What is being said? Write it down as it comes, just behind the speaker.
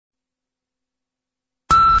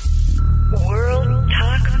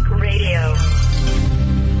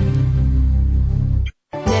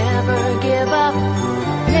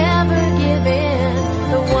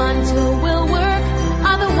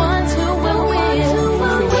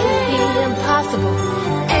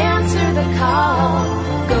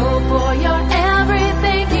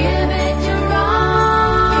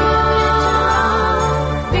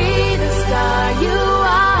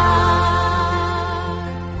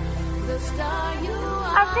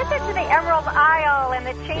A visit to the Emerald Isle and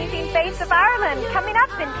the changing face of Ireland. Coming up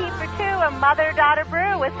in Tea for Two, a mother-daughter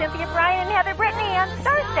brew with Cynthia Bryan and Heather Brittany on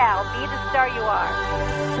Star Style. Be the star you are.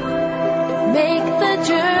 Make the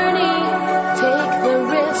journey, take the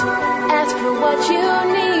risk, ask for what you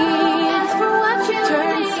need,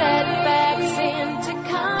 turn setbacks into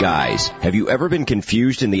confidence. Guys, have you ever been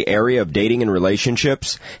confused in the area of dating and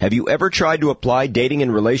relationships? Have you ever tried to apply dating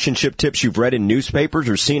and relationship tips you've read in newspapers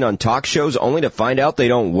or seen on talk shows only to find out they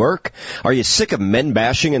don't work? Are you sick of men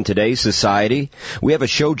bashing in today's society? We have a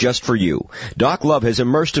show just for you. Doc Love has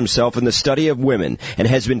immersed himself in the study of women and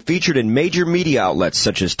has been featured in major media outlets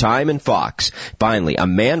such as Time and Fox. Finally, a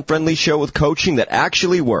man-friendly show with coaching that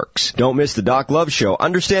actually works. Don't miss the Doc Love Show,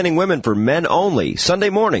 Understanding Women for Men Only, Sunday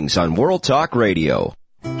mornings on World Talk Radio.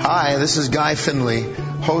 Hi, this is Guy Finley,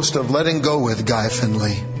 host of Letting Go with Guy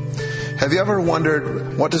Finley. Have you ever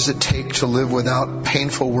wondered what does it take to live without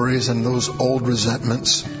painful worries and those old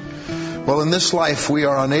resentments? Well, in this life, we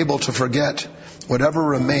are unable to forget whatever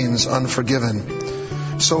remains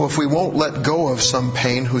unforgiven. So if we won't let go of some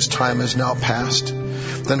pain whose time is now past,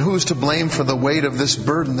 then who's to blame for the weight of this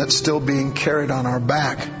burden that's still being carried on our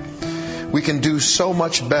back? We can do so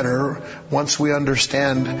much better once we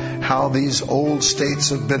understand how these old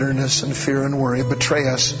states of bitterness and fear and worry betray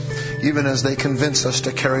us, even as they convince us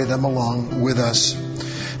to carry them along with us.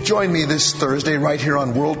 Join me this Thursday right here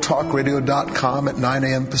on WorldTalkRadio.com at 9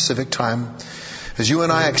 a.m. Pacific Time as you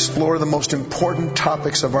and I explore the most important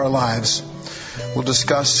topics of our lives. We'll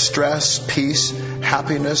discuss stress, peace,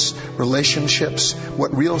 happiness, relationships,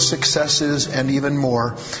 what real success is, and even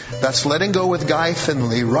more. That's Letting Go with Guy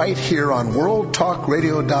Finley right here on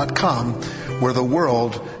WorldTalkRadio.com, where the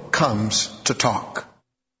world comes to talk.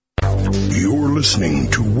 You're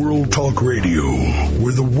listening to World Talk Radio,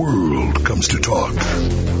 where the world comes to talk.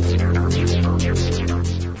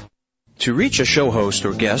 To reach a show host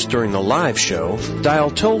or guest during the live show,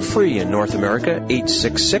 dial toll-free in North America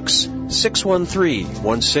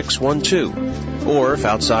 866-613-1612. Or if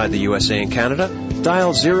outside the USA and Canada,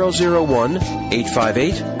 dial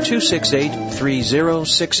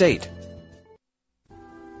 001-858-268-3068.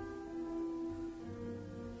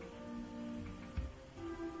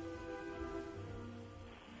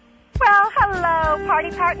 Hello, party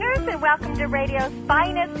partners, and welcome to radio's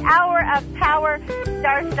finest hour of power,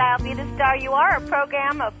 Star Style, Be the Star You Are, a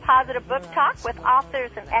program of positive book talk with authors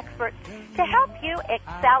and experts to help you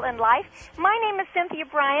excel in life. My name is Cynthia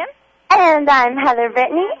Bryan. And I'm Heather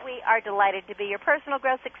Brittany. We are delighted to be your personal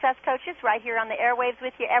growth success coaches right here on the airwaves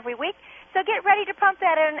with you every week. So get ready to pump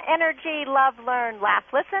that energy, love, learn,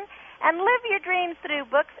 laugh, listen, and live your dreams through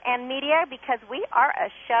books and media, because we are a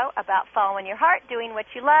show about following your heart, doing what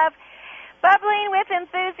you love, bubbling with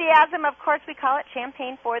enthusiasm. Of course, we call it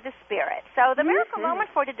champagne for the spirit. So the miracle moment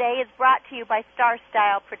for today is brought to you by Star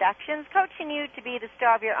Style Productions, coaching you to be the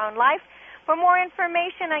star of your own life. For more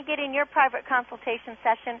information on getting your private consultation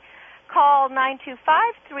session, call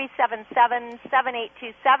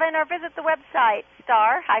 925-377-7827 or visit the website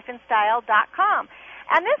star-style.com.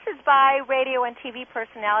 And this is by radio and TV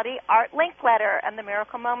personality Art Linkletter, and the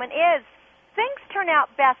miracle moment is: things turn out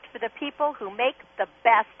best for the people who make the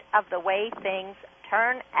best of the way things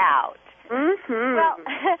turn out. Well,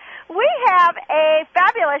 we have a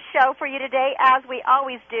fabulous show for you today, as we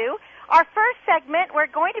always do. Our first segment, we're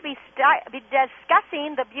going to be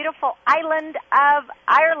discussing the beautiful island of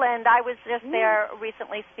Ireland. I was just there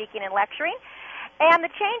recently speaking and lecturing, and the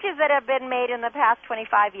changes that have been made in the past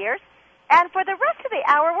 25 years. And for the rest of the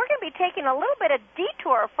hour, we're going to be taking a little bit of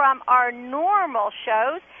detour from our normal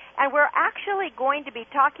shows, and we're actually going to be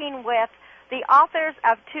talking with the authors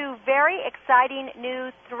of two very exciting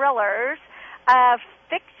new thrillers of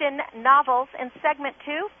fiction novels in segment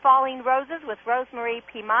 2, Falling Roses with Rosemarie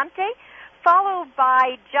Piemonte, followed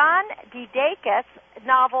by John Didakis'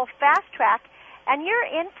 novel Fast Track, and you're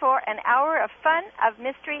in for an hour of fun, of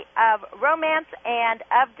mystery, of romance, and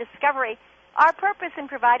of discovery. Our purpose in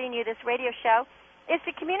providing you this radio show is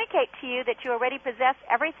to communicate to you that you already possess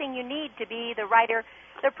everything you need to be the writer,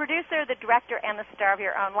 the producer, the director, and the star of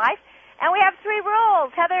your own life. And we have 3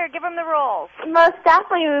 rules. Heather, give them the rules. Most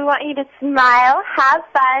definitely, we want you to smile, have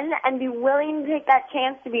fun, and be willing to take that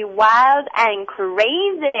chance to be wild and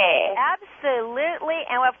crazy. Absolutely.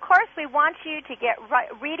 And, of course, we want you to get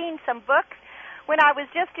reading some books. When I was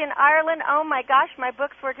just in Ireland, oh, my gosh, my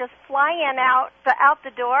books were just flying out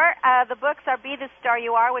the door. The books are Be the Star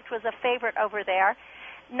You Are, which was a favorite over there,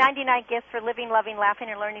 99 Gifts for Living, Loving, Laughing,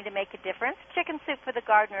 and Learning to Make a Difference, Chicken Soup for the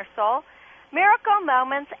Gardener's Soul, Miracle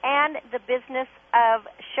Moments, and The Business of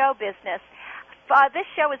Show Business. This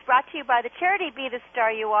show is brought to you by the charity Be the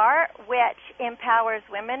Star You Are, which empowers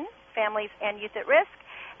women, families, and youth at risk.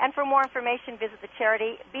 And for more information, visit the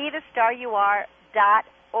charity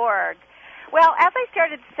BeTheStarYouAre.org. Well, as I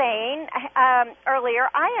started saying earlier,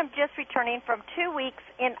 I am just returning from 2 weeks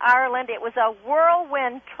in Ireland. It was a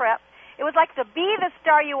whirlwind trip. It was like the Be the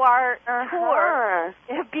Star You Are tour,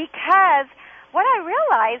 because what I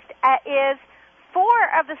realized is 4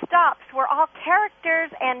 of the stops were all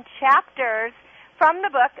characters and chapters from the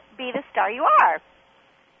book Be the Star You Are.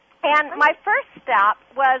 And my first stop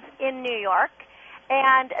was in New York,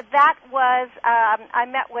 and that was, I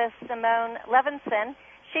met with Simone Levinson.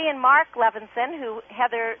 She and Mark Levinson, who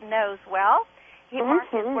Heather knows well.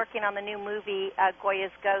 Mark is working on the new movie,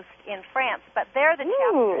 Goya's Ghost, in France. But they're the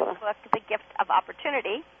chapter of the book, The Gift of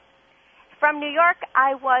Opportunity. From New York,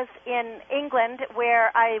 I was in England,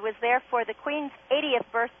 where I was there for the Queen's 80th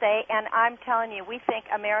birthday, and I'm telling you, we think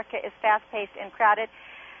America is fast-paced and crowded.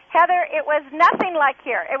 Heather, it was nothing like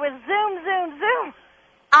here. It was zoom, zoom, zoom.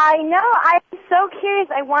 I know. I'm so curious.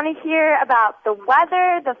 I want to hear about the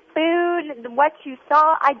weather, the food, what you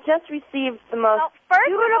saw. I just received the most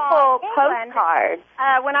beautiful postcard.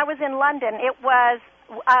 When I was in London, it was,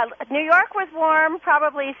 New York was warm,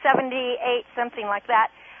 probably 78, something like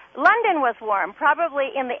that. London was warm,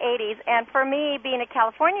 probably in the 80s. And for me, being a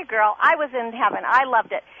California girl, I was in heaven. I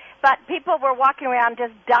loved it. But people were walking around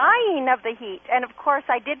just dying of the heat. And, of course,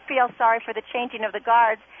 I did feel sorry for the changing of the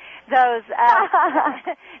guards. Those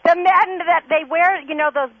the men that they wear, you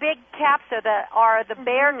know, those big caps are the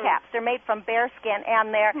bear caps. They're made from bear skin,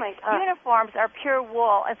 and their uniforms are pure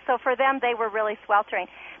wool. And so for them, they were really sweltering.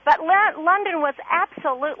 But London was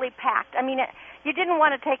absolutely packed. I mean, you didn't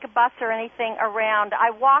want to take a bus or anything around.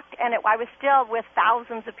 I walked, and I was still with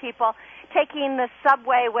thousands of people. Taking the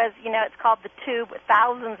subway was, you know, it's called the Tube, with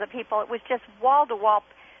thousands of people. It was just wall-to-wall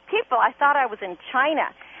people. I thought I was in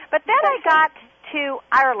China. But then I got to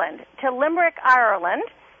Ireland, to Limerick, Ireland,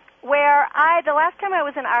 where the last time I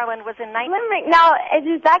was in Ireland was in Limerick. Now,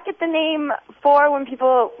 does that get the name for when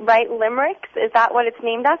people write limericks? Is that what it's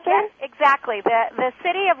named after? Yes, exactly. The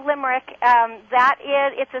city of Limerick,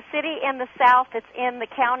 it's a city in the south. It's in the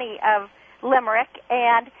county of Limerick,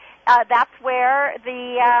 and that's where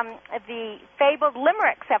the fabled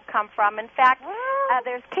limericks have come from. In fact,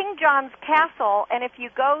 there's King John's Castle, and if you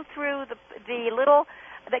go through the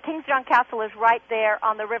King John Castle is right there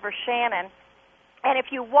on the River Shannon. And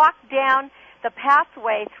if you walk down the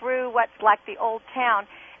pathway through what's like the old town,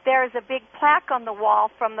 there's a big plaque on the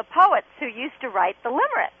wall from the poets who used to write the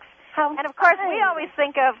limericks. And of course, we always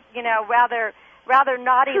think of, you know, rather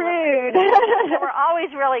naughty limericks. They were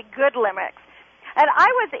always really good limericks. And I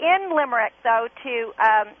was in Limerick, though, to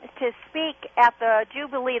speak at the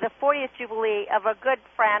Jubilee, the 40th Jubilee of a good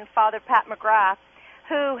friend, Father Pat McGrath,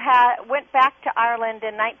 who went back to Ireland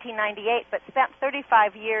in 1998 but spent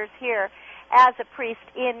 35 years here as a priest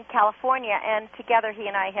in California, and together he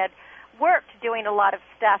and I had worked doing a lot of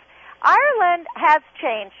stuff. Ireland has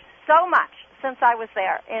changed so much since I was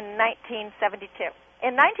there in 1972.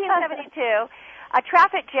 In 1972, a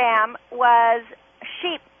traffic jam was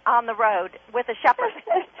sheep on the road with a shepherd.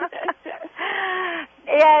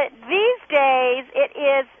 These days, it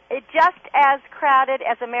is just as crowded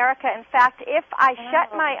as America. In fact, if I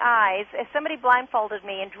shut my eyes, if somebody blindfolded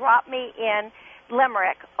me and dropped me in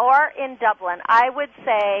Limerick or in Dublin, I would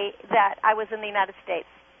say that I was in the United States.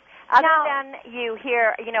 Other than you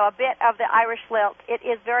hear, you know, a bit of the Irish lilt, it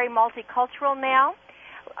is very multicultural now.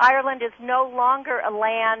 Ireland is no longer a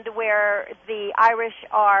land where the Irish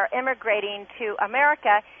are immigrating to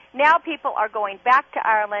America. Now people are going back to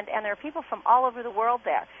Ireland, and there are people from all over the world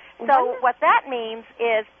there. So what that means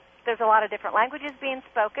is there's a lot of different languages being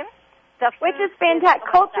spoken. Which is fantastic.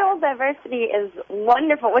 Cultural diversity is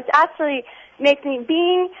wonderful, which actually makes me,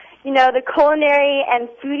 being, you know, the culinary and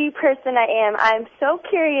foodie person I am, I'm so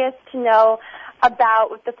curious to know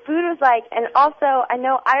about what the food was like. And also, I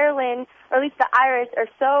know Ireland, or at least the Irish, are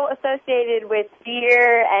so associated with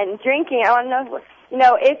beer and drinking. I want to know, you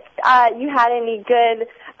know, if you had any good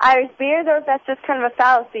Irish beers, or if that's just kind of a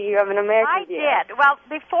fallacy of an American beer. I did. Well,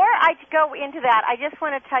 before I go into that, I just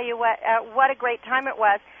want to tell you what a great time it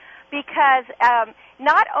was, because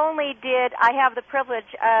not only did I have the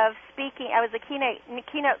privilege of speaking, I was a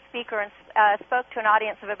keynote speaker and spoke to an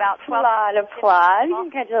audience of about 12. Applaud.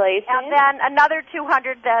 Congratulations. And then another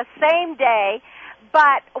 200 the same day,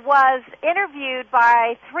 but was interviewed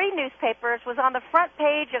by 3 newspapers, was on the front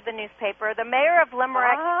page of the newspaper. The mayor of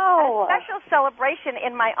Limerick had a special celebration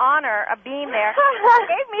in my honor of being there.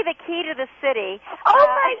 Gave me the key to the city. Oh,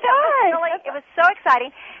 my God. It was so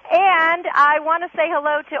exciting. And I want to say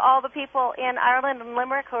hello to all the people in Ireland and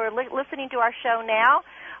Limerick who are listening to our show now.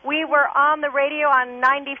 We were on the radio on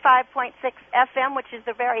 95.6 FM, which is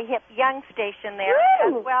the very hip young station there.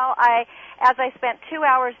 Woo! As well, as I spent 2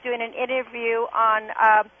 hours doing an interview on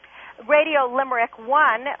Radio Limerick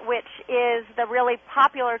 1, which is the really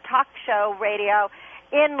popular talk show radio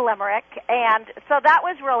in Limerick, and so that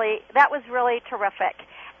was really terrific.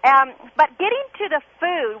 But getting to the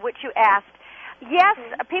food, which you asked, yes,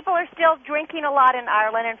 people are still drinking a lot in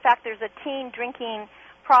Ireland. In fact, there's a teen drinking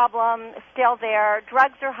problem still there.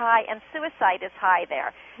 Drugs are high, and suicide is high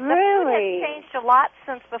there. Really? The food has changed a lot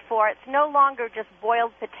since before. It's no longer just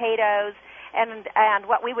boiled potatoes and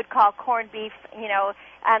what we would call corned beef,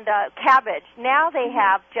 and cabbage. Now they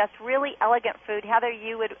have just really elegant food. Heather,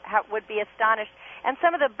 you would be astonished. And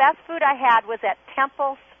some of the best food I had was at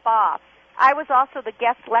Temple Spa. I was also the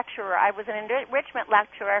guest lecturer. I was an enrichment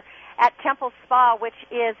lecturer at Temple Spa, which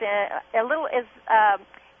is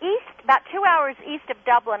east, about 2 hours east of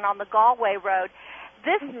Dublin on the Galway Road.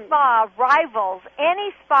 This spa rivals any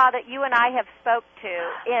spa that you and I have spoke to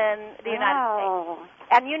in the United States.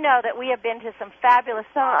 And you know that we have been to some fabulous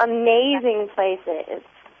spas. Amazing places.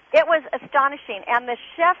 It was astonishing, and the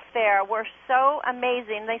chefs there were so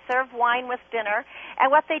amazing. They served wine with dinner,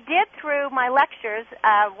 and what they did through my lectures,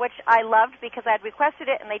 which I loved because I had requested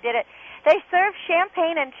it, and they did it, they served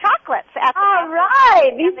champagne and chocolates at the All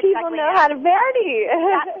right, these people know how to party.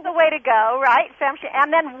 That's the way to go, right?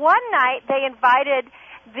 And then one night they invited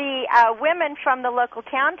the women from the local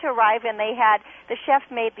town to arrive, and the chef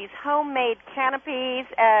made these homemade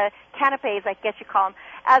canapes, I guess you call them,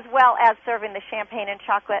 as well as serving the champagne and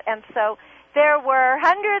chocolate. And so there were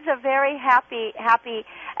hundreds of very happy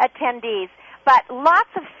attendees. But lots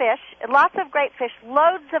of fish, lots of great fish,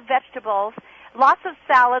 loads of vegetables, lots of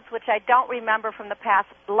salads, which I don't remember from the past,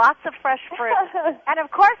 lots of fresh fruit, and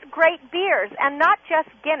of course great beers, and not just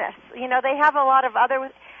Guinness. They have a lot of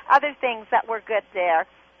other things that were good there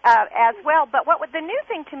as well. But the new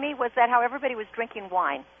thing to me was that how everybody was drinking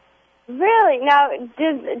wine. Really? Now,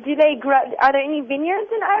 do they grow? Are there any vineyards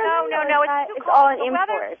in Ireland? No. It's all an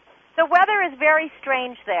import. The weather is very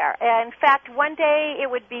strange there. In fact, one day it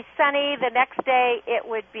would be sunny, the next day it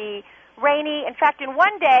would be rainy. In fact, in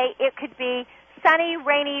one day it could be sunny,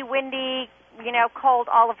 rainy, windy, cold,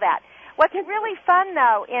 all of that. What's really fun,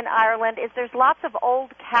 though, in Ireland is there's lots of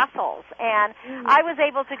old castles, and I was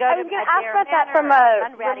able to go to ask about that from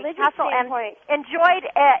a religious castle standpoint. And enjoyed,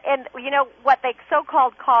 what they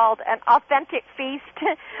so-called called an authentic feast,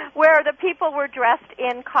 where the people were dressed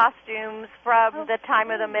in costumes from the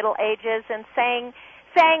time of the Middle Ages and sang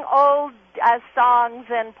old songs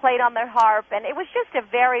and played on their harp, and it was just a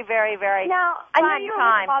very, very, very Now, fun I know you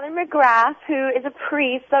time. were with Father McGrath, who is a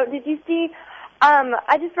priest, so did you see...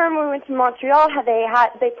 I just remember when we went to Montreal, how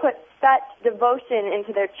they put such devotion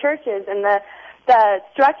into their churches, and the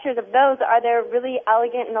structures of those. Are there really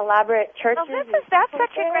elegant and elaborate churches? Well, that's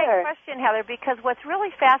such a great question, Heather, because what's really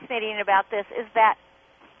fascinating about this is that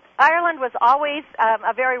Ireland was always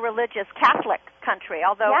a very religious Catholic country,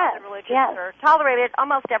 although other religions are tolerated.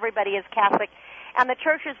 Almost everybody is Catholic, and the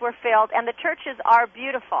churches were filled, and the churches are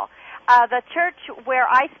beautiful. The church where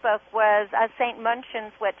I spoke was St.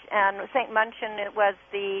 Munchin's, and St. Munchin was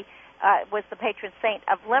the patron saint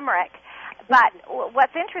of Limerick. But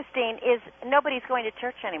what's interesting is nobody's going to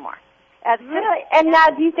church anymore. Really? And now,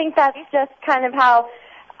 do you think that's just kind of how,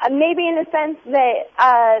 maybe in a sense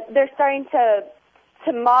that they're starting to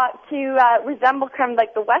resemble kind of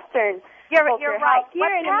like the Western? You're culture? right. Here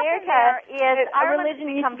What's in America, a religion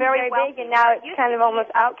used to be very big, and now it's kind of almost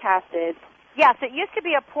outcasted. Yes, it used to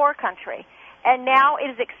be a poor country, and now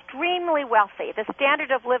it is extremely wealthy. The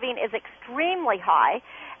standard of living is extremely high,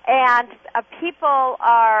 and people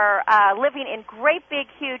are living in great big,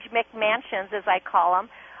 huge McMansions, as I call them,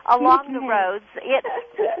 along the roads.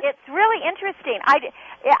 It's really interesting.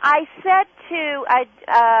 I said to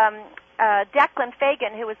Declan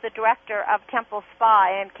Fagan, who was the director of Temple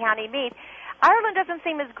Spa in County Meath, Ireland doesn't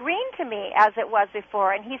seem as green to me as it was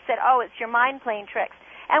before, and he said, it's your mind playing tricks.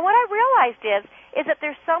 And what I realized is that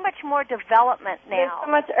there's so much more development now. There's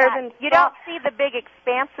so much urban You don't see the big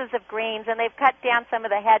expanses of greens, and they've cut down some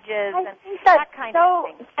of the hedges I and think that kind of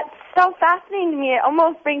thing. That's so fascinating to me. It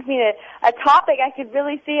almost brings me to a topic I could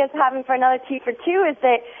really see us having for another tea for two, is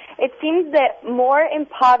that it seems that more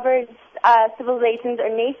impoverished civilizations or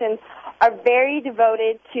nations are very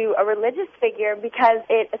devoted to a religious figure because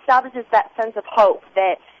it establishes that sense of hope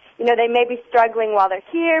that they may be struggling while they're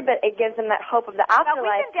here, but it gives them that hope of the afterlife.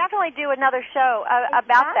 Well, we can definitely do another show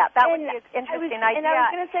about that. That would be an interesting idea. And I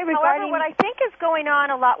was going to say However, what I think is going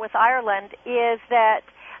on a lot with Ireland is that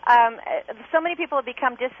so many people have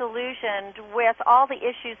become disillusioned with all the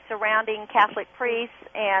issues surrounding Catholic priests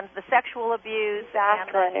and the sexual abuse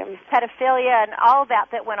and pedophilia and all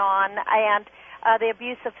that went on, and the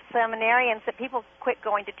abuse of seminarians, that people quit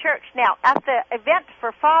going to church. Now, at the event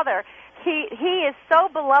for Father, he is so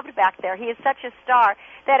beloved back there. He is such a star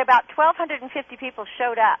that about 1,250 people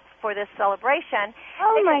showed up for this celebration.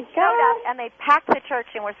 Oh, my God. Showed up, and they packed the church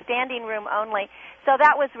and were standing room only. So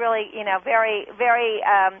that was really, very, very,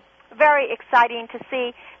 very exciting to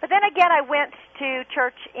see. But then again, I went to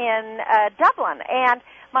church in Dublin, and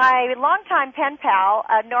my longtime pen pal,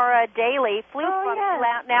 Nora Daly,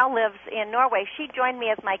 now lives in Norway. She joined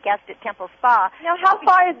me as my guest at Temple Spa. Now, how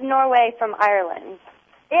far is Norway from Ireland?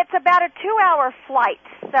 It's about a 2-hour flight,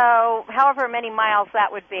 so however many miles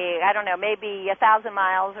that would be, I don't know, maybe 1,000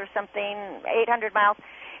 miles or something, 800 miles.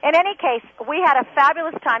 In any case, we had a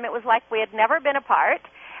fabulous time. It was like we had never been apart.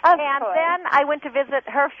 Of and course. Then I went to visit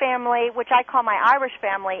her family, which I call my Irish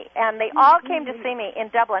family, and they all came to see me in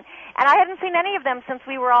Dublin. And I hadn't seen any of them since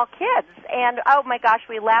we were all kids. And, oh, my gosh,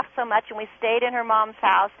 we laughed so much, and we stayed in her mom's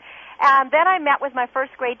house. And then I met with my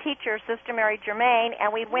first grade teacher, Sister Mary Germain, and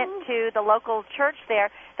we went to the local church there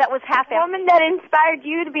that was half empty. The woman that inspired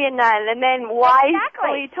you to be a nun, and then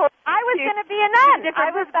wisely told you I was going to be a nun. I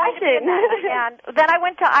was going to be a nun. And then I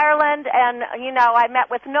went to Ireland, and, I met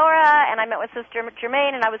with Nora, and I met with Sister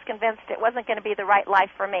Germain, and I was convinced it wasn't going to be the right life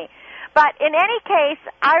for me. But in any case,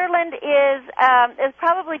 Ireland is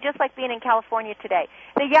probably just like being in California today.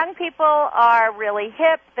 The young people are really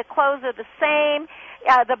hip. The clothes are the same.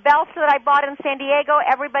 The belts that I bought in San Diego,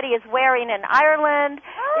 everybody is wearing in Ireland.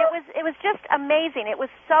 It was just amazing. It was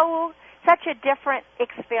such a different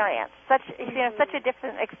experience. Such a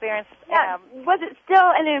different experience. Was it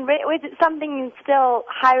something you still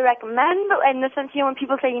highly recommend? In the sense, when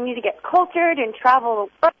people say you need to get cultured and travel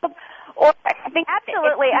the world, or I think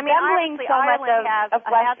absolutely. I mean, honestly, Ireland has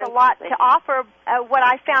a lot to offer. What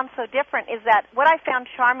I found so different is that what I found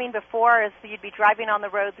charming before is you'd be driving on the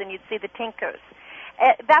roads and you'd see the Tinkers.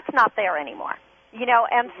 That's not there anymore,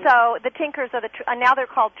 and so the Tinkers are now they're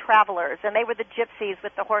called travelers, and they were the gypsies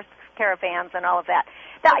with the horse caravans and all of that.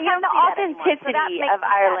 The authenticity of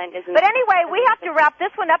Ireland is. But anyway, we have to wrap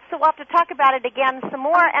this one up, so we'll have to talk about it again some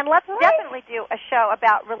more, and let's definitely do a show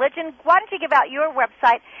about religion. Why don't you give out your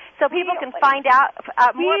website so people can find out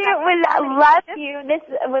more about would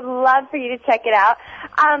love for you to check it out.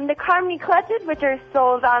 The Carmony Clutches, which are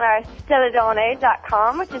sold on our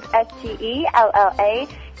stelladone.com, which is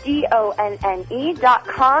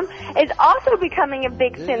STELLADONNE.com, is also becoming a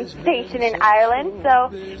big sensation in Ireland. So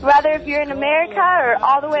whether if you're in America or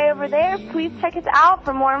all the way over there, please check us out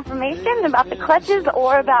for more information about the clutches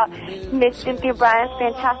or about Miss Cynthia Bryan's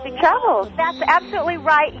fantastic travels. That's absolutely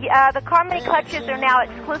right. The Carmony Clutches are now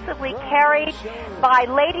exclusively carried by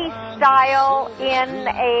Lady Style in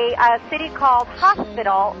a city called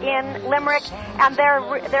Hospital in Limerick, and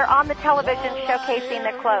they're on the television showcasing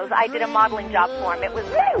their clothes. I did a modeling job for them. It was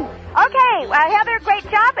great. Okay, Heather, great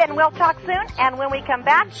job, and we'll talk soon. And when we come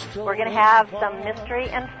back, we're going to have some mystery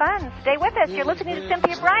and fun. Stay with us. You're listening to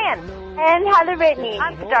Cynthia Bryan. And Heather Brittany.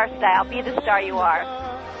 On Star Style. Be the star you are.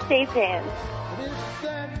 Stay tuned. If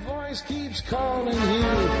that voice keeps calling you,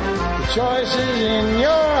 the choice is in your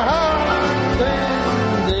heart,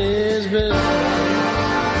 then there's business.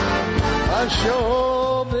 A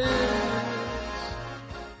show business.